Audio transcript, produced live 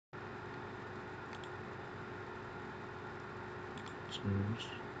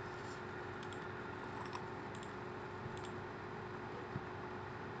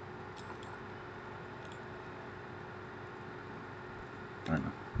Ano?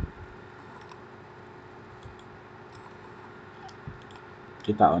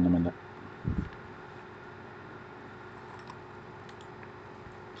 Kita ko naman na.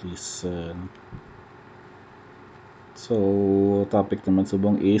 Please. So, topic naman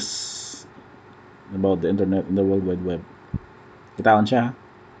subong is about the internet and the World Wide Web. Kitaan siya.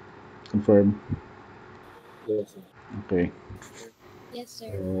 Confirm. Yes, sir. Okay. Yes,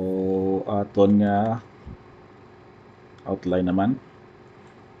 sir. So, aton nga outline naman.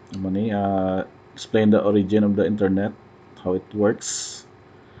 Naman explain the origin of the internet, how it works.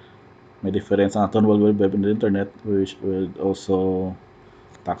 May difference ang aton World Wide Web and the internet, which will also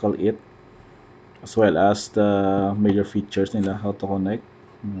tackle it, as well as the major features nila, how to connect,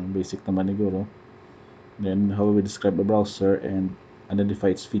 basic naman siguro. Then how we describe a browser and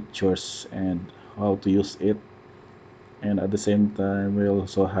identify its features and how to use it. And at the same time, we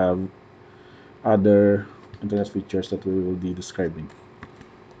also have other internet features that we will be describing.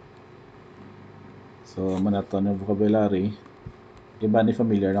 So, manaton yung vocabulary. Iba ni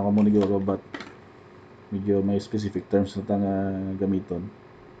familiar na ko mo siguro, but medyo may specific terms na tanga gamiton.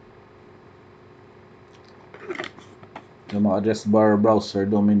 Yung mga address bar, browser,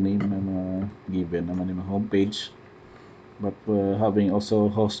 domain name na mga given naman yung homepage. But having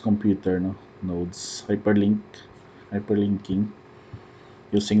also host computer, no, nodes, hyperlinking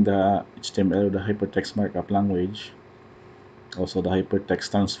using the HTML or the hypertext markup language. Also the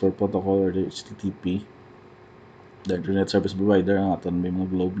hypertext transfer protocol or the HTTP. The internet service provider, ang aton may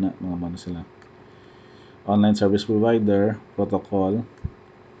mga globe na mga mano sila. Online service provider protocol,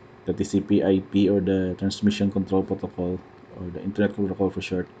 the TCP/IP or the transmission control protocol or the internet protocol for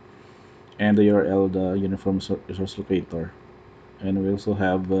short, and the URL, the uniform resource locator. And we also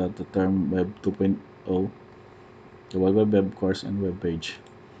have the term Web 2.0, the World Wide Web, of course, and web page.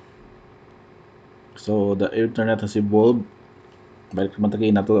 So the internet has evolved. Balik naman tayo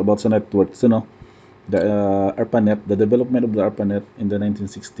nato about sa networks, no? The ARPANET, the development of the ARPANET in the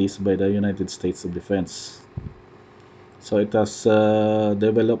 1960s by the United States of Defense. So it has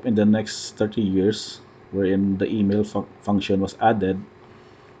developed in the next 30 years, wherein the email function was added,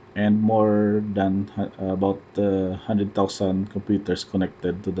 and more than about 100,000 computers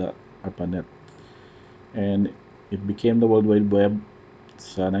connected to the ARPANET. And it became the World Wide Web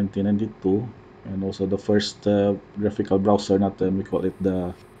sa 1992, and also the first graphical browser natin, we call it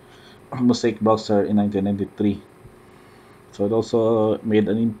the Mosaic browser in 1993. So it also made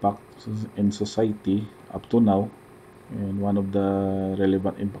an impact in society up to now, and one of the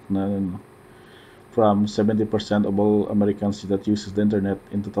relevant impact na from 70% of all Americans that uses the internet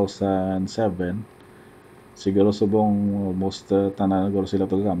in 2007, siguro subong almost tanan siguro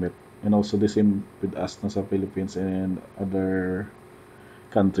sila to gamit. And also the same with us na sa Philippines and other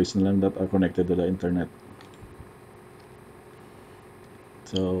countries na lang that are connected to the internet.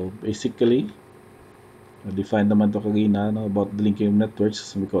 So basically, define naman to kagina, no, about the linking of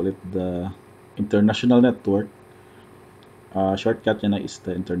networks. We call it the international network. Shortcut niya na is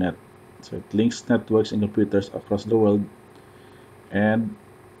the internet. So it links networks and computers across the world, and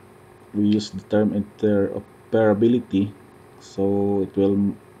we use the term interoperability. So it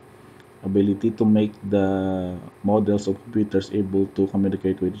will ability to make the models of computers able to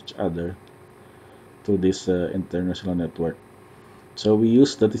communicate with each other to this international network. So we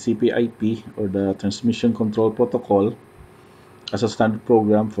use the TCP/IP or the Transmission Control Protocol as a standard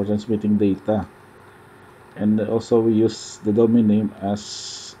program for transmitting data. And also we use the domain name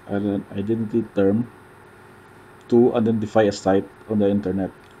as an identity term to identify a site on the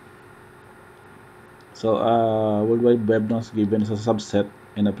internet. So World Wide Web is given as a subset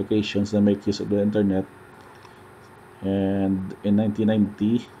in applications that make use of the internet. And in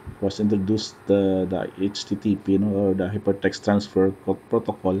 1990 was introduced the HTTP, or the Hypertext Transfer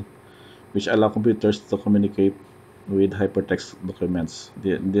Protocol, which allow computers to communicate with hypertext documents.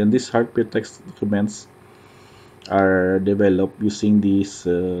 Then these hypertext documents are developed using this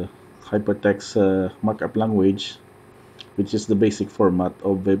hypertext markup language, which is the basic format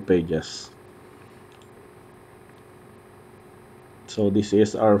of web pages. So this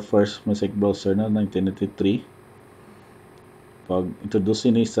is our first Mosaic browser na 1993. Pag introduce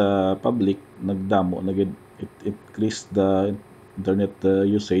ni sa public, nagdamo, it increased the internet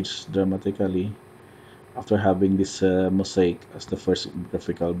usage dramatically after having this Mosaic as the first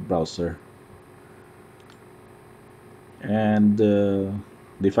graphical browser. And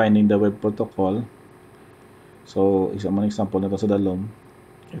defining the web protocol. So isa man example na to sa dalom.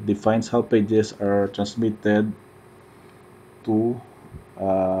 It defines how pages are transmitted to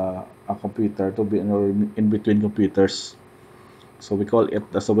a computer to be in between computers. So we call it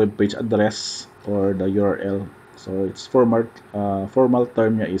as a web page address or the URL. So its formal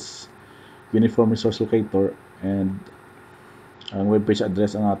term niya is Uniform Resource Locator, and ang web page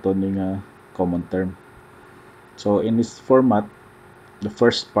address ang aton ning common term. So in this format, the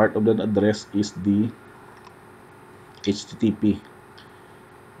first part of the address is the HTTP.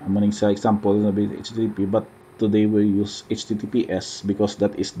 Maning sa example na HTTP, but today we use HTTPS because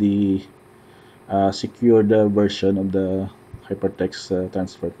that is the secured version of the hypertext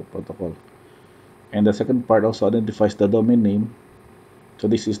transfer protocol. And the second part also identifies the domain name.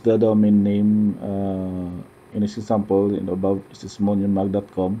 So this is the domain name in this example in above is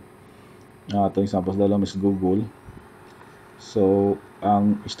monionmag.com. Itong example sa dalawang is Google. So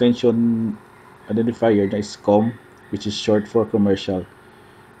ang extension identifier na is com, which is short for commercial.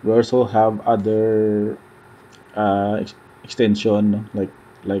 We also have other extension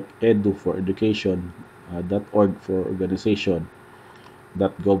like edu for education, .org for organization,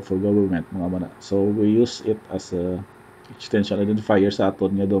 .gov for government, mga mana. So we use it as a extension identifier sa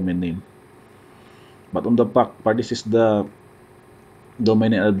aton nga domain name. But on the back part, this is the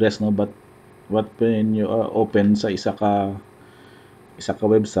domain name address, no, but when you open sa isa ka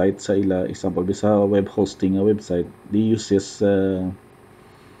website sa ila, example sa web hosting a website, they uses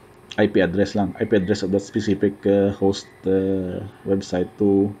IP address lang, IP address of that specific host website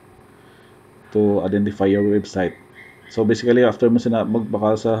to identify your website. So basically after mo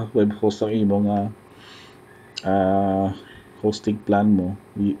magbakal sa web host ang imo nga hosting plan mo,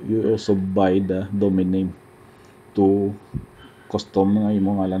 you also buy the domain name to custom nga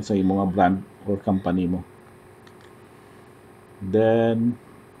imo ngalan sa imo nga brand or company mo. Then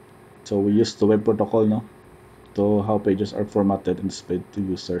so we use the web protocol, no, to how pages are formatted and displayed to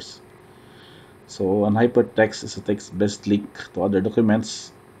users. So an hypertext is a text-based link to other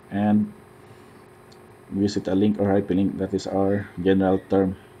documents, and we use it a link or hyperlink. That is our general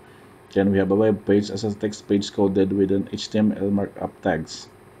term. Then we have a web page as a text page coded with an HTML markup tags.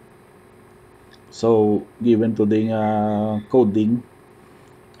 So given to the coding,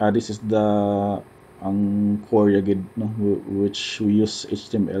 this is the ang core yagid, no, which we use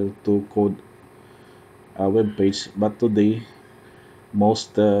HTML to code a web page. But today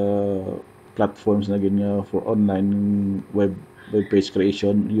most platforms na ganyan for online web page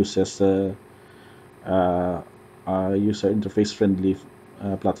creation uses user interface friendly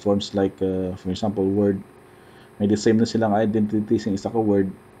platforms like for example Word. May the same na silang identity sa isa ka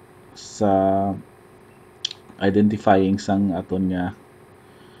Word sa identifying sang aton nga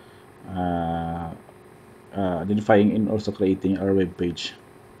identifying and also creating our web page.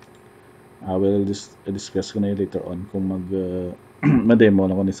 I will discuss ko na later on kung ma-demo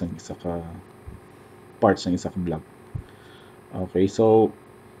na ko ni isa ka parts ng isa ka blog. Okay, so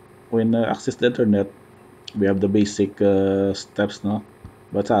when access the internet, we have the basic steps, no,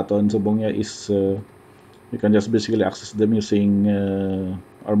 but sa aton subong niya is you can just basically access them using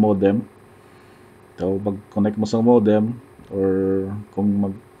our modem. So mag-connect mo sa modem, or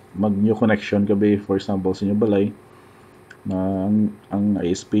kung mag new connection ka ba, for example sa inyo balay na ang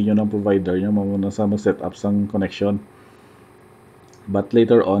ISP nyo ng provider nyo mamuna sa mag-set up sang connection. But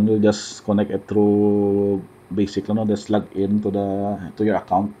later on, you'll just connect it through basic lang, no? Just log in to your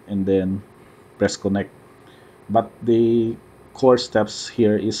account and then press connect. But the core steps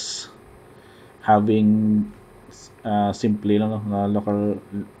here is having simply local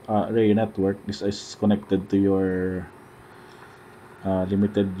area network. This is connected to your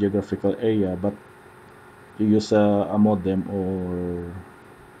limited geographical area, but you use a modem or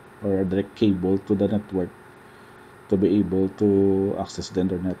a direct cable to the network to be able to access the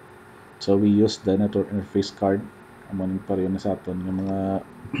internet. So we use the network interface card. Amon pa rin na sa aton ng mga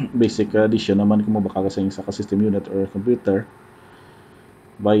basic addition naman kung mabaka sa sa system unit or computer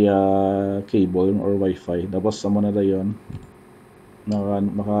via cable or wifi. Tapos amo na dayon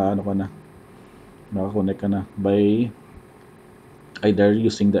maka-connect ka na by either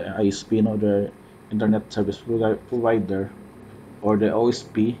using the ISP, no, the internet service provider, or the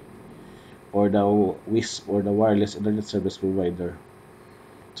OSP, or the WISP, or the wireless internet service provider.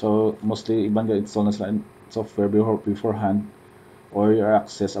 So mostly ibang install na sila software beforehand, or you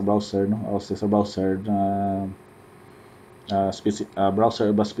access a browser, no, access a browser na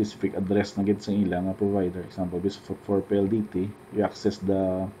browser ba specific address na gid sa ilang provider. Example, for PLDT, you access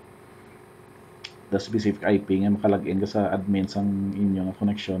the specific IP nga makalagin ka sa admin sang inyong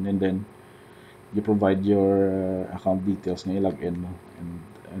connection, and then you provide your account details nga i-login mo,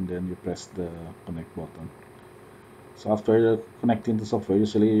 and then you press the connect button. So after connecting the software,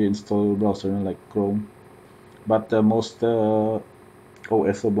 usually you install browser like Chrome But most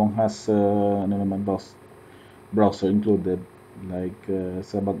OS subong has ano naman browser included. Like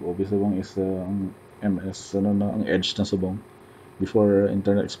sa bag-o subong is ang MS ano na ang Edge na subong before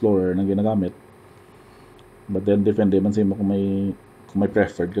Internet Explorer na ginagamit. But then depende man sa imo kung may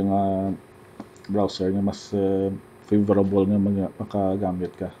preferred ka nga browser nga mas favorable nga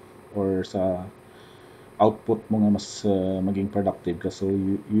makagamit ka or sa output mo nga mas maging productive ka. So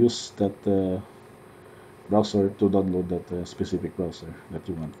you use that browser to download that specific browser that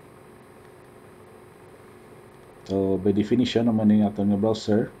you want. So by definition naman yung ato nga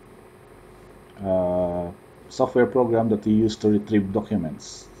browser, software program that you use to retrieve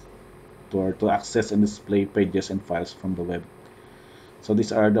documents to access and display pages and files from the web. So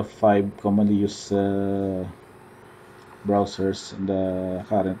these are the 5 commonly used browsers in the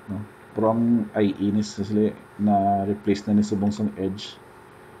current, no? Pero ang IE ni sila na replace na ni subong sa Edge.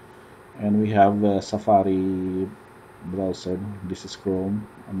 And we have Safari browser. No? This is Chrome,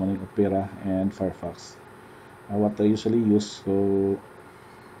 Opera, and Firefox. What I usually use, so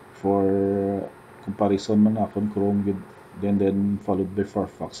for comparison man akon Chrome with then followed by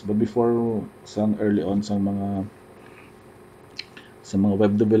Firefox. But before early on sa mga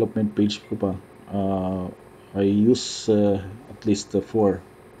web development page ko pa, I use at least 4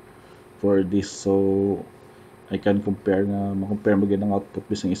 for this, so I can ma-compare mo ang output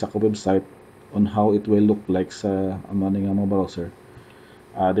bising isa ka website on how it will look like sa mga browser.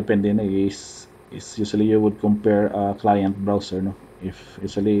 Depende na is usually you would compare a client browser, no? If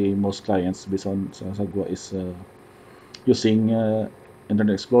usually most clients based on sa sagwa is using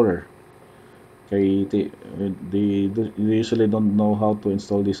Internet Explorer. Kay they usually don't know how to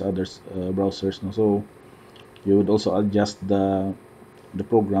install these other browsers, no? So you would also adjust the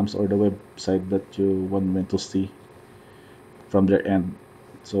programs or the website that you want to see from their end.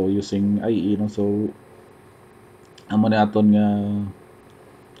 So using IE, no? So amo na aton nga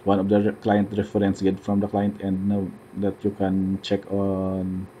one of the client reference get from the client end now that you can check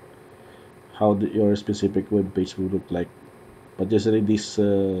on how your specific web page will look like. But usually these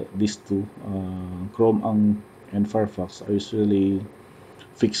two, Chrome and Firefox are usually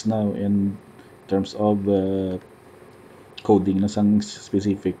fixed now in terms of coding na sang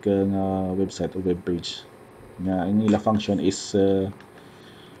specific website or web page. Nga ang ila function is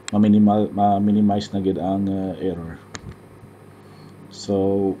ma-minimize na gid ang error.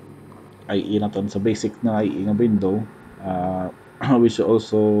 So IE naton sa basic na IE nga window, we should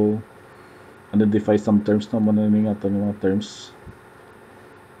also identify some terms na mo na nga aton mga terms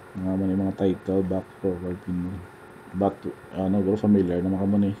mga title, back, forward, pin, but very familiar na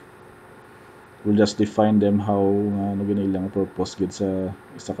mo ni. We'll just define them how ginilang purpose gid sa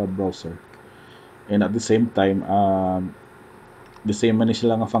isa ka browser, and at the same time the same man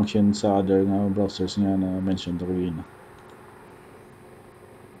sila nga function sa other nga browsers nga na mentioned ko kanina.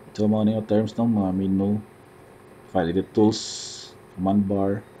 So mga nga terms no, mga menu, file edit tools, command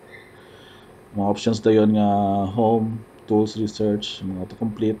bar, mga options dayon nga home, tools, research, mga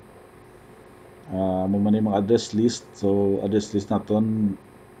autocomplete, mga address list. So address list naton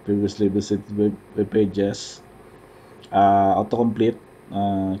previously visited web pages, autocomplete,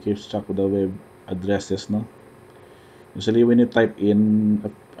 keeps track of the web addresses, no? Usually when you type in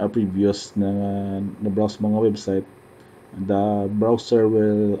a previous na browse mga website, the browser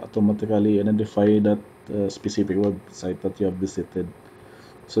will automatically identify that specific website that you have visited.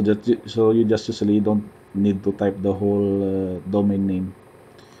 So you just usually don't need to type the whole domain name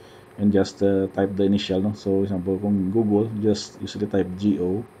and just type the initial, no? So example kung Google, just usually type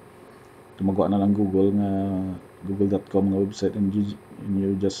go, tumagawa na lang Google nga google.com nga website, and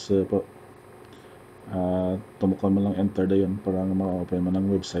you just tumukan mo lang enter dayon para ma-open mo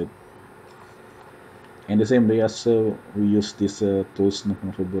ng website. And the same way as we use these tools, no,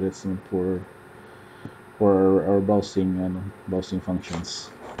 mga favorites, no, for our browsing functions.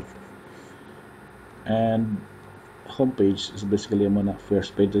 And homepage is basically a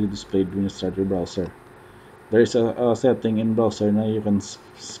first page that is displayed when you start your browser. There is a setting in browser na you can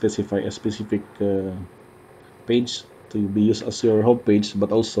specify a specific page to be used as your home page,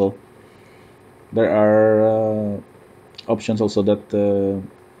 but also there are options also that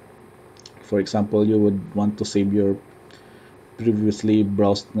for example, you would want to save your previously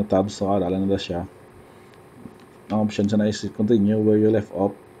browsed na tabs, so aralan na siya. Ang option na is continue where you left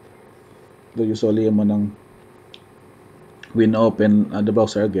off. So usually mo nang when open the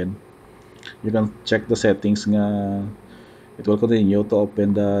browser again, you can check the settings nga it will continue to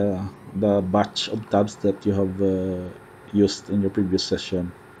open the batch of tabs that you have used in your previous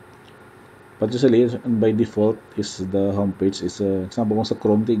session. But usually, by default, is the homepage is example kung sa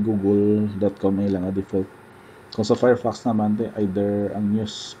Chrome, google.com na ilang default. Kung sa Firefox naman, either ang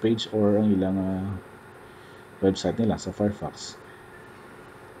news page or ang ilang website nila sa Firefox.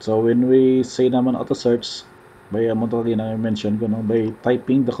 So when we say naman auto search, by mo to na mention ko no, by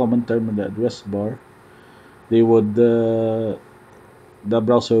typing the common term in the address bar, they would the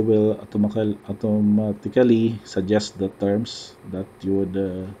browser will automatically suggest the terms that you would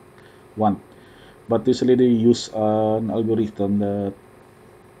want. But usually they use an algorithm that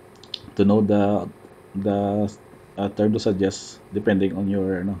to know the term to suggest depending on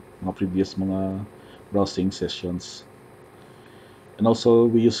your mga previous mga browsing sessions. And also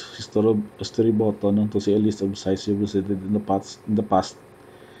we use history button to see a list of sites you visited in the past.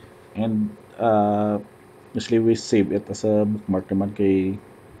 And usually we save it as a bookmark naman kay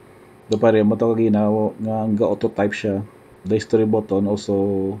do pare mo to ginawa nga auto type siya. The history button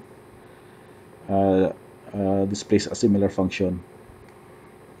also uh, displays a similar function.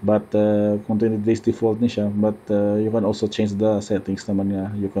 But kung 20 days default ni siya, but you can also change the settings naman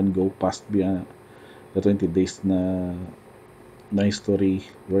nga. You can go past beyond the 20 days na history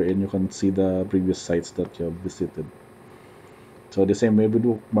wherein you can see the previous sites that you have visited. So the same way with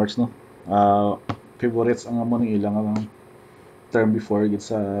bookmarks, no? Favorites ang amo ng ilang term before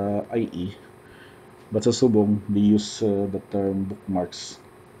it's IE. But sa subong, they use the term bookmarks.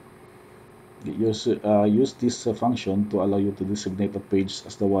 Use this function to allow you to designate a page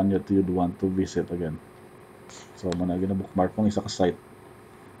as the one that you'd want to visit again. So, mo na gina-bookmark kung isa ka site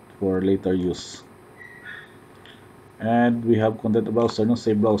for later use. And we have content browser no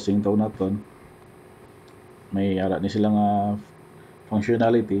save browsing tawag naton. May ara ni silang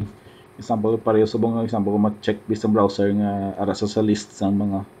functionality. Example pareho subong example kung ma-check based ang browser nga ara sa list sa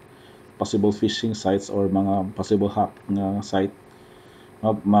mga possible phishing sites or mga possible hack nga site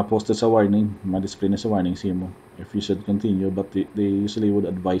ma-posted sa warning, ma-display na sa warning mo if you should continue, but they usually would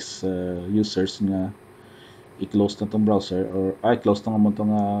advise users nga i-close na tong browser or close na mo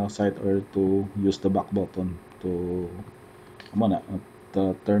tong site or to use the back button to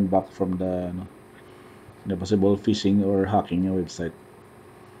turn back from the possible phishing or hacking your website.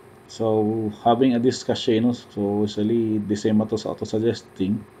 So having a discussion, so usually the same to sa auto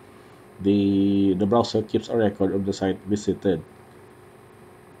suggesting, the browser keeps a record of the site visited.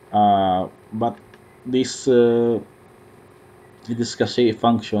 But this cache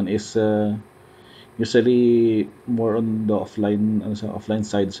function is usually more on the offline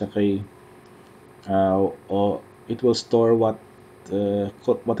side sa kay or it will store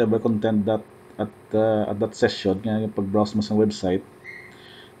whatever content that at that session nga pag-browse mo sa website,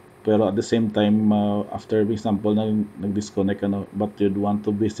 pero at the same time after example nag-disconnect but you'd want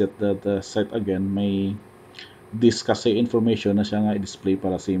to visit the site again, may this kasi information na siya nga i-display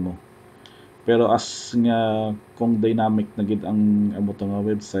para sa imo. Pero as nga kung dynamic na gid ang amo nga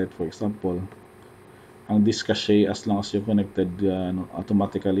website, for example, ang disk cache as long as you connected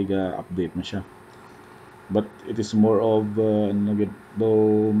automatically ga update na siya. But it is more of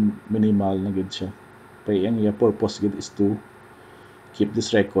though minimal na gid siya. Kaya ang purpose gid is to keep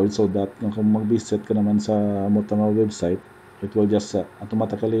this record so that kung mag-visit ka naman sa amo nga website, it will just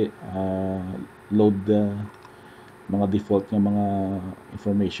automatically load the mga default nga mga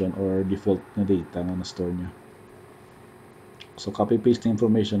information or default na data nga na-store niya. So copy paste the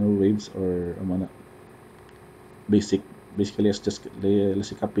information or waves or basically it's just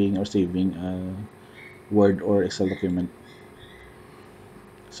let's say copying or saving a Word or Excel document.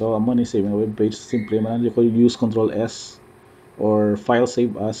 So amo ni saving a web page, simply man you could use Control S or file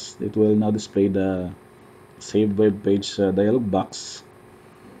save as. It will now display the save web page dialog box.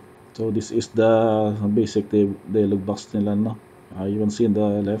 So this is the basic dialog box nila, no? You can see in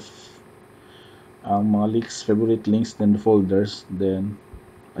the left ang mga links, favorite links, then the folders. Then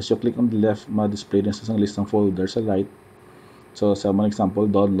as you click on the left, ma-display din sa isang list ng folders sa right. So sa mga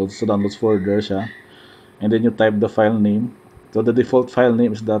example, downloads, sa downloads folder siya. And then you type the file name. So the default file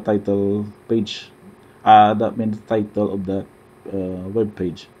name is the title page. That means the title of the web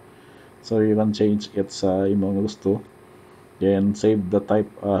page. So you can change it sa imong gusto. Then save the type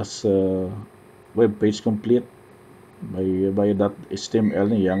as web page complete by that HTML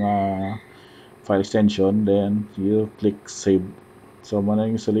niya nga file extension. Then you click save. So man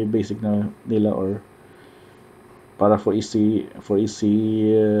usually basic na nila or para for easy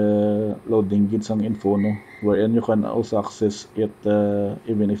loading gid sang info, no, wherein you can also access it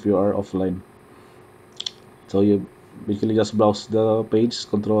even if you are offline. So you basically just browse the page,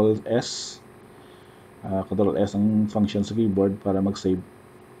 Control S ang function sa keyboard para mag-save,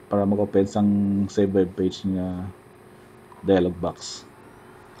 para mag-open sang save web page nga dialog box.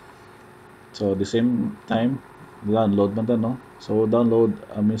 So the same time download man no. So download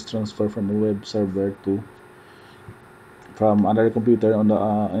means transfer from a web server to from another computer on the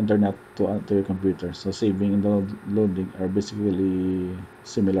internet to your computer. So saving and downloading are basically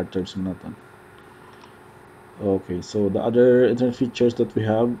similar terms mo natin. Okay, so the other internet features that we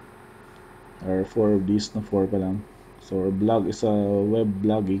have are four of these, na four pa lang. So our blog is a web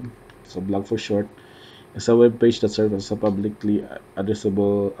blogging. So blog for short. It's a web page that serves as a publicly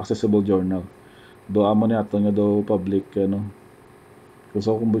accessible journal. Do amo ni ato nga do public ano.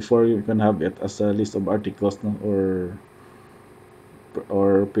 So kung before you can have it as a list of articles no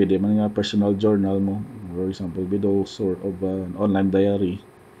or pwede man nga personal journal mo, for example video sort of an online diary.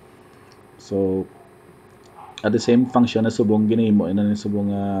 So at the same function na subong ginimo ina ni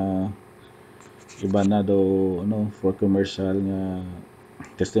subong iba na do ano for commercial nga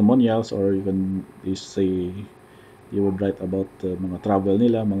testimonials, or you can just say you would write about mga travel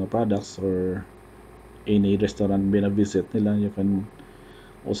nila, mga products, or any restaurant bina-visit nila. You can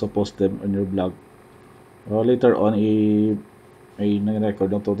also post them on your blog. Or later on, ay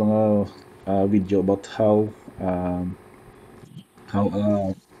nag-record ng to nga video about how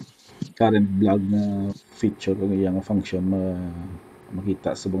current blog na feature kung iyang function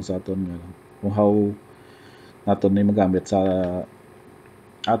makita subong sa aton nga kung how naton ni magamit sa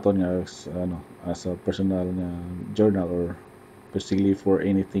aton nga as a personal nga journal, or basically for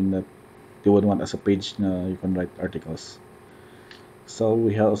anything that you would want as a page na you can write articles. So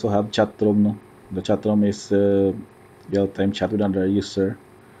we also have chat room no. The chat room is real-time chat with another user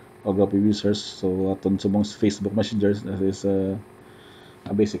or group of users. So aton subong Facebook Messenger, that is a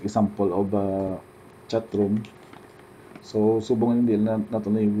basic example of a chat room. So subong hindi not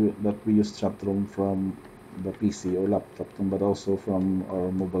only that we use chat room from the PC or laptop, but also from our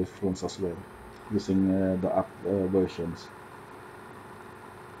mobile phones as well, using the app versions.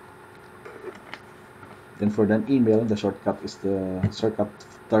 Then for the email, the shortcut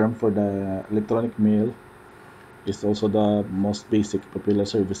term for the electronic mail is also the most basic popular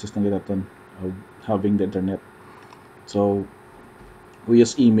services na ginaton of having the internet. So we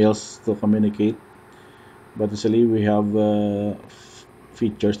use emails to communicate, but usually we have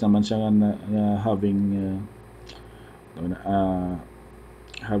features naman siya nga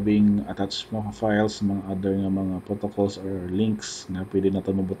having attached mga files, mga other nga mga protocols or links na pwede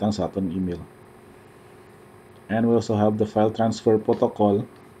natin mabutang sa aton email. And we also have the file transfer protocol,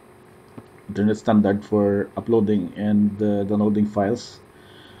 internet standard for uploading and downloading files.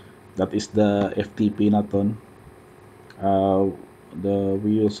 That is the FTP naton.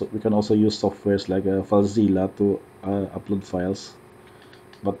 We can also use softwares like FileZilla to upload files.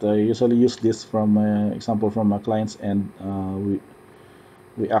 But I usually use this from example from my clients, and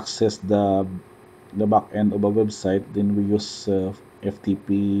we access the back end of a website. Then we use FTP.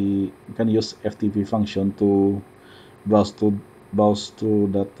 We can use FTP function to browse to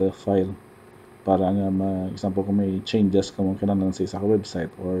that file para nga example kung may changes ka mo kinahanglan sa isa ka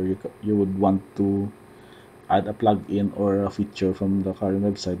website, or you would want to add a plugin or a feature from the current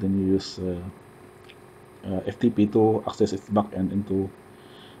website, then you use FTP to access its backend and to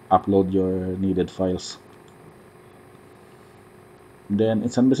upload your needed files. Then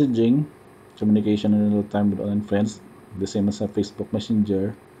instant messaging, communication in real time with online friends, the same as a Facebook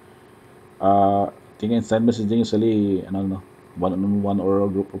Messenger. Instant messaging usually one-on-one or a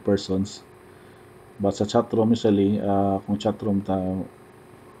group of persons. But sa chat room usually, kung chat room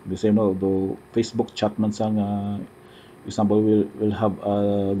the same no, though Facebook chat man sa example will have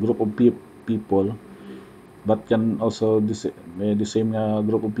a group of people, but can also the same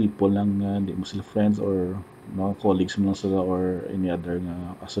group of people lang di mo sila friends or mga colleagues mo lang sila or any other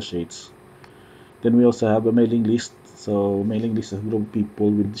associates. Then we also have a mailing list. So mailing list is a group of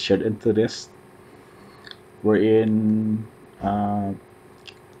people with shared interests, wherein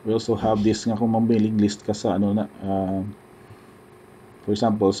we also have this nga kung mailing list ka sa for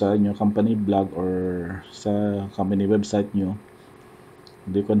example sa inyo company blog or sa company website nyo,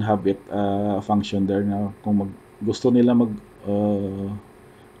 they can have it function there na kung gusto nila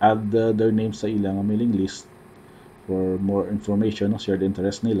add their name sa ilang mailing list for more information o shared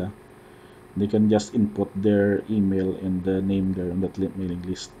interest nila, they can just input their email and the name there on that mailing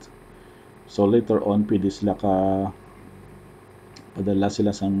list. So later on pwede sila padala sila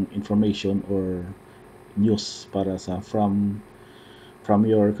sang information or news para sa from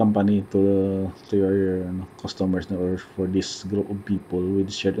your company to your customers or for this group of people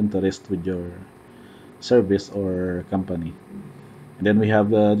with shared interest with your service or company. And then we have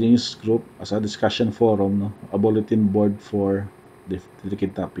the news group as a discussion forum, a bulletin board for the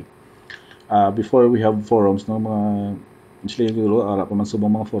dedicated topic. Before we have forums, mga usually ara pa man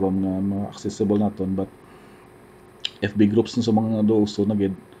subong mga forum nga mga accessible naton, but FB groups sa mga do uso na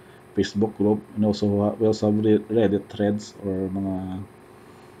gid Facebook group, and also we also have Reddit threads or mga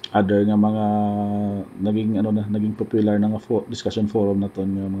other nga mga naging popular na nga discussion forum na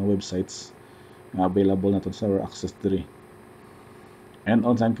ton nga mga websites nga available na ton sa our access diri. And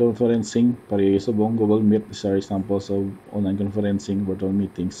online conferencing, parehistong Google Meet is our examples of online conferencing virtual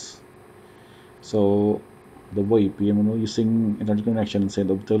meetings. So the VoIP, using internet connection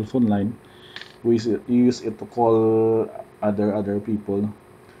instead of telephone line, we use it to call other people.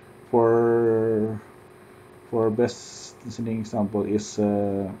 For best listening example is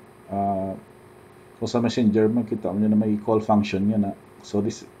kung sa messenger makita mo na may call function yan na. So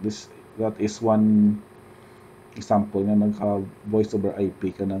that is one example nga nagka voice over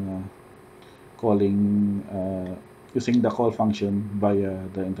IP ka na nga calling using the call function via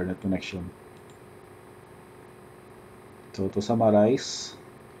the internet connection. So to summarize,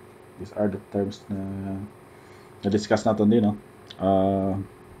 these are the terms na na-discuss natin din, no?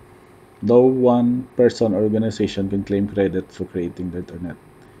 No one person or organization can claim credit for creating the internet.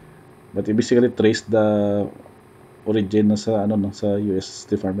 But it basically trace the origin na sa sa US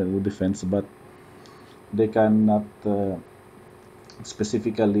Department of Defense, but they cannot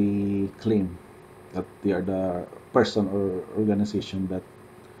specifically claim that they are the person or organization that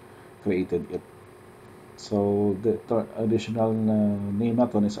created it. So the additional name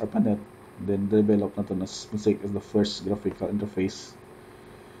natin is ARPANET, then developed natin as Mosaic as the first graphical interface,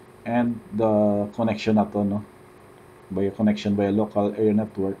 and the connection natin, no, by a connection by a local area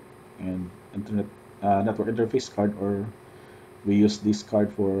network and internet network interface card, or we use this card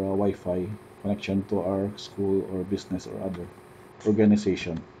for Wi-Fi connection to our school or business or other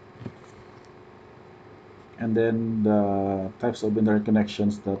organization. And then the types of internet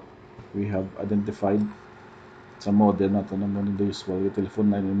connections that we have identified sa modem natin naman the usual yung telephone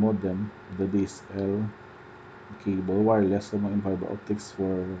line and modem, the DSL, cable, wireless, sa mga fiber optics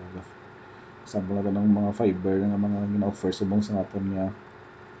for the example natin ng mga fiber ng mga gina-offer subong sa natin nga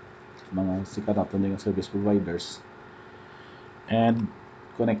mga sikat natin yung service providers. And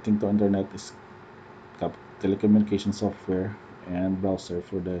connecting to internet is telecommunication software and browser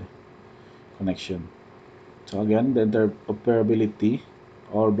for the connection. So again, the interoperability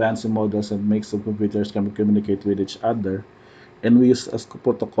or brands and models that makes the computers can communicate with each other, and we use as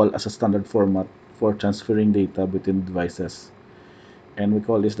protocol as a standard format for transferring data between devices. And we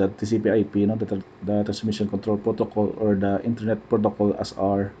call this the TCP/IP, the transmission control protocol or the internet protocol as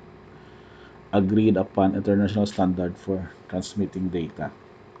our agreed upon international standard for transmitting data.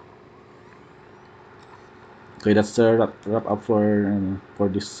 Okay, that's the wrap up for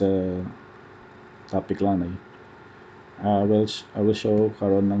this topic lang eh. I will show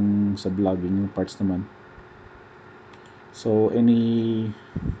karon ng sa vlogging parts naman. So any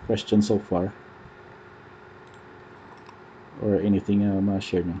questions so far or anything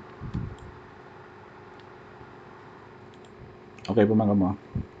ma-share nyo? Okay pa mga mo.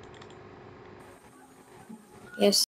 Yes.